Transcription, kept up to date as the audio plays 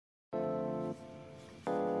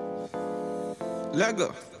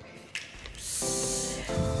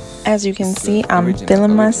As you can see, I'm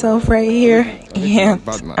feeling myself right here, and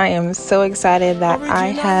I am so excited that I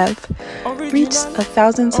have reached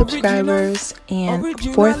 1,000 subscribers and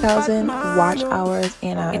 4,000 watch hours,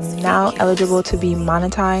 and I'm now eligible to be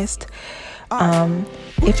monetized.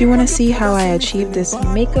 If you want to see how I achieved this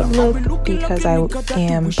makeup look, because I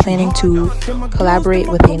am planning to collaborate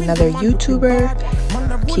with another YouTuber,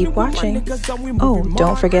 keep watching. Oh,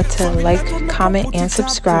 don't forget to like, comment, and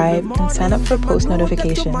subscribe, and sign up for post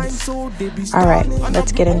notifications. Alright,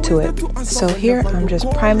 let's get into it. So here I'm just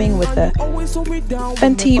priming with the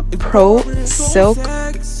Fenty Pro Silk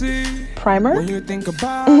Primer.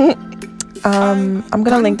 I'm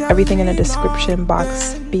gonna link everything in the description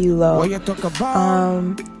box below.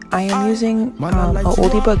 I am using a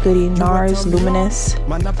oldie but goodie Nars Luminous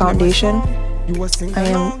foundation. I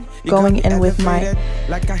am going in with my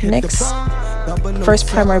NYX first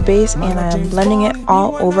primer base, and I am blending it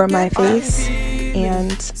all over my face,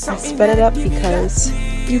 and I sped it up because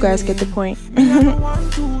you guys get the point.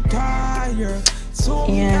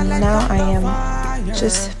 And now I am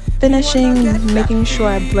just finishing making sure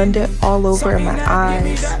I blend it all over my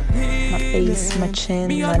eyes, my face, my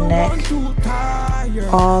chin, my neck,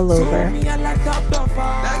 all over.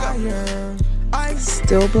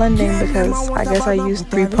 Still blending because I guess I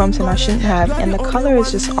used 3 pumps and I shouldn't have, and the color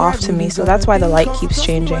is just off to me, so that's why the light keeps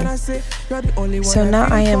changing. So now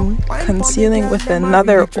I am concealing with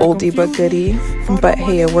another oldie but goodie, but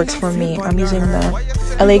hey, it works for me. I'm using the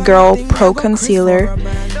LA Girl Pro Concealer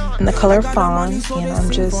in the color Fawn, and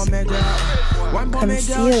I'm just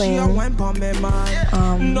concealing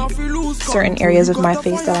certain areas of my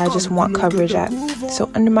face that I just want coverage at.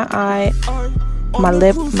 So under my eye, my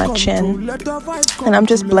lip, my chin, and I'm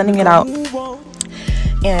just blending it out.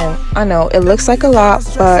 And I know it looks like a lot,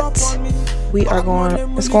 but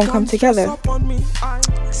it's going to come together.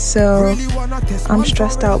 So I'm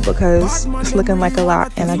stressed out because it's looking like a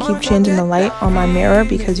lot, and I keep changing the light on my mirror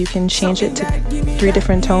because you can change it to 3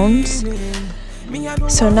 different tones.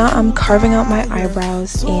 So now I'm carving out my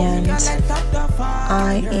eyebrows, and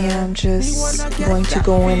I am just going to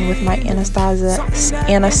go in with my Anastasia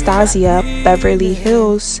Beverly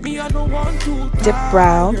Hills dip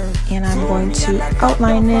brow, and I'm going to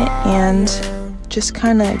outline it and just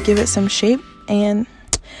kind of give it some shape. And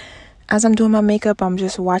as I'm doing my makeup, I'm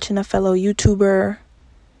just watching a fellow YouTuber.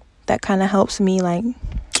 That kind of helps me like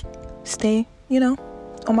stay, on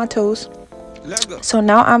my toes. So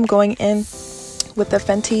now I'm going in with the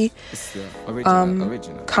Fenty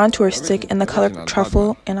contour stick in the color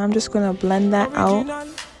Truffle, and I'm just going to blend that out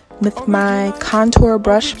with my contour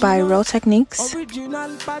brush by Real Techniques.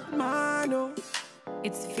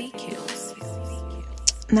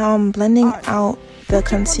 Now I'm blending out the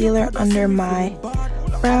concealer under my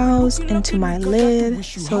brows into my lid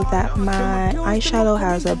so that my eyeshadow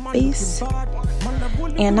has a base.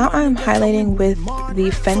 And now I'm highlighting with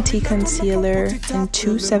the Fenty concealer in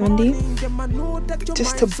 270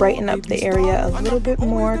 just to brighten up the area a little bit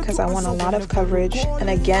more because I want a lot of coverage. And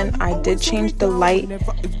again, I did change the light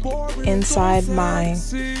inside my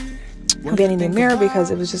vanity mirror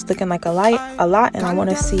because it was just looking like a lot, and I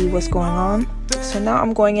want to see what's going on. So now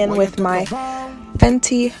I'm going in with my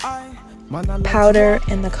Fenty powder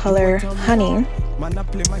in the color Honey,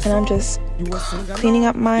 and I'm just cleaning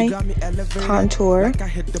up my contour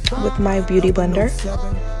with my beauty blender.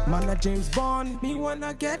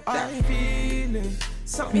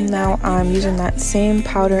 Now I'm using that same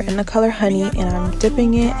powder in the color Honey, and I'm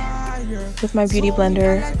dipping it with my beauty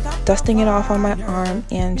blender, dusting it off on my arm,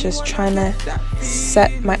 and just trying to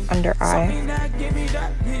set my under eye.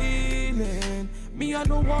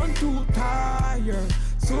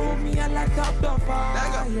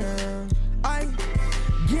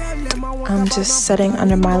 I'm just setting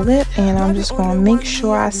under my lip, and I'm just going to make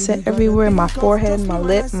sure I set everywhere, my forehead, my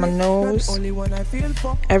lip, my nose,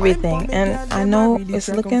 everything. And I know it's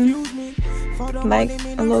looking like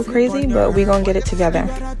a little crazy, but we're gonna get it together.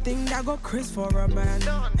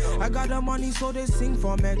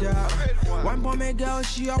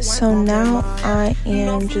 So now I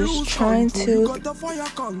am just trying to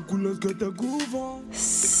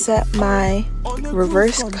set my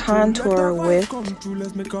reverse contour with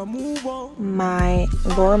my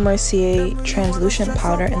Laura Mecier translucent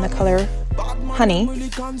powder in the color Honey,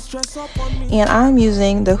 and I'm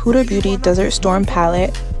using the Huda Beauty Desert Storm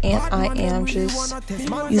palette, and I am just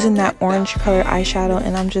using that orange color eyeshadow,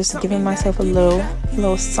 and I'm just giving myself a little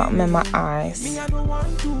something in my eyes.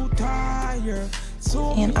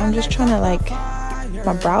 And I'm just trying to, like,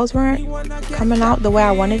 my brows weren't coming out the way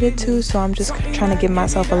I wanted it to, so I'm just trying to give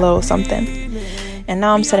myself a little something. And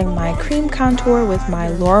now I'm setting my cream contour with my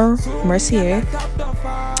Mecier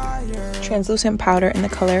translucent powder in the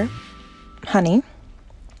color Honey.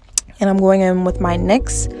 And I'm going in with my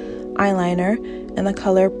NYX eyeliner in the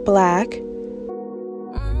color Black.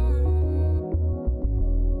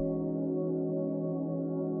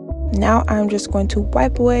 Now I'm just going to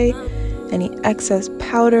wipe away any excess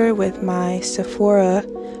powder with my Sephora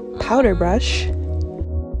powder brush.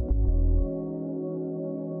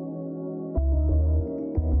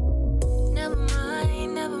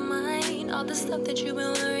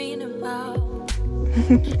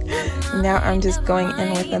 Now I'm just going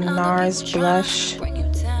in with a Nars blush.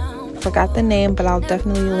 Forgot the name, but I'll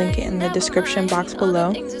definitely link it in the description box below,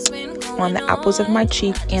 on the apples of my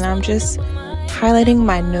cheek. And I'm just highlighting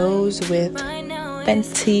my nose with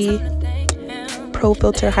Fenty Pro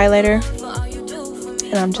Filter highlighter,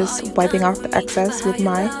 and I'm just wiping off the excess with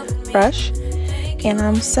my brush. And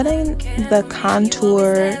I'm setting the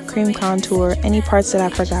contour, cream contour, any parts that I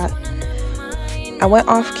forgot. I went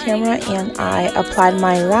off camera and I applied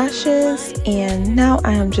my lashes, and now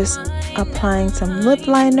I am just applying some lip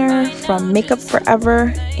liner from Makeup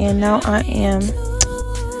Forever. And now I am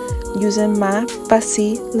using my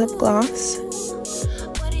Fussy lip gloss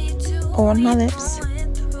on my lips,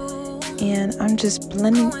 and I'm just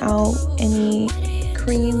blending out any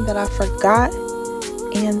cream that I forgot.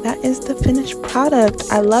 And that is the finished product.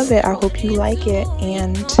 I love it. I hope you like it,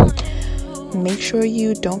 and make sure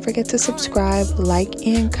you don't forget to subscribe, like,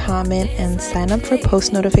 and comment, and sign up for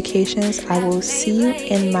post notifications. I will see you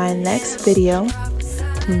in my next video.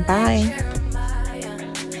 Bye.